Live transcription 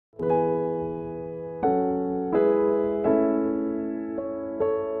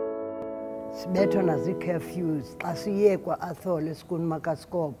Sibethwa nazi-curfews xa siyekwa athole esikhuni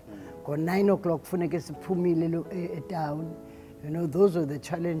makaskopo ngo-9 o'clock kufuneke siphumile etown. You know, those are the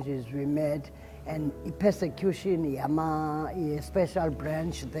challenges we met, and persecution a special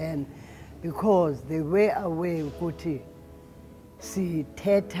branch then, because they were aware ukuthi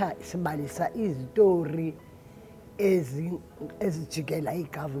sithetha sibalisa izitori ezijikela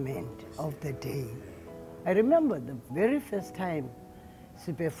i-government of the day. I remember the very first time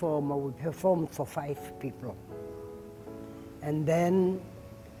we performed for 5 people. And then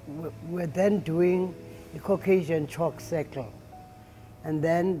we're then doing the Caucasian chalk circle. And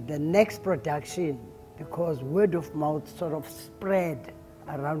then the next production, because word of mouth sort of spread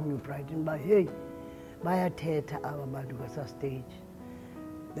around New Brighton, but hey, bayathetha aba bantu kwesa stage.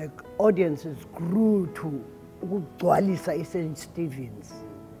 The audiences grew to ukugcwalisa St. Stephen's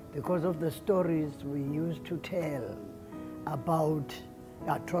because of the stories we used to tell about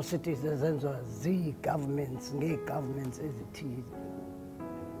atrocities ezenziwa zii-governments ngee-governments ezithile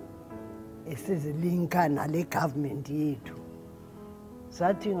esizilinka nale government yethu.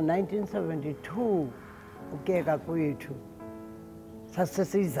 Sathi ngo-1972 ukuyeka kwethu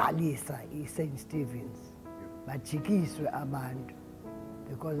sasesiyizalisa i-St. Stephen's, bajikiswe abantu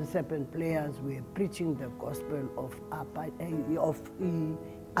because the serpent players were preaching the gospel of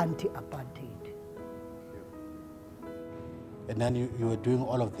anti-apartheid. And then you were doing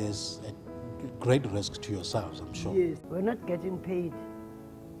all of this at great risk to yourselves, I'm sure. Yes, we're not getting paid.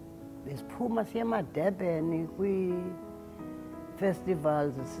 Besiphuma siya eMadurban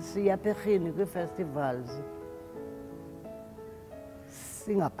kwi-festivals, siya apha eRhini kwi-festivals,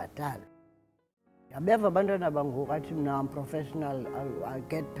 singabhatalwa. Yabeva abantwana bangoku athi mna I'm professional, I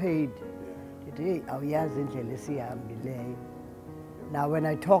get paid. Ndithi hey, awuyazi indlela esihambileyo. Now when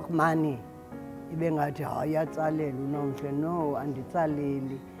I talk money, ibe ngathi ayatsalela uNomhle. No,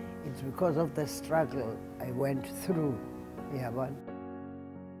 anditsaleli. It's because of the struggle I went through. Yabona.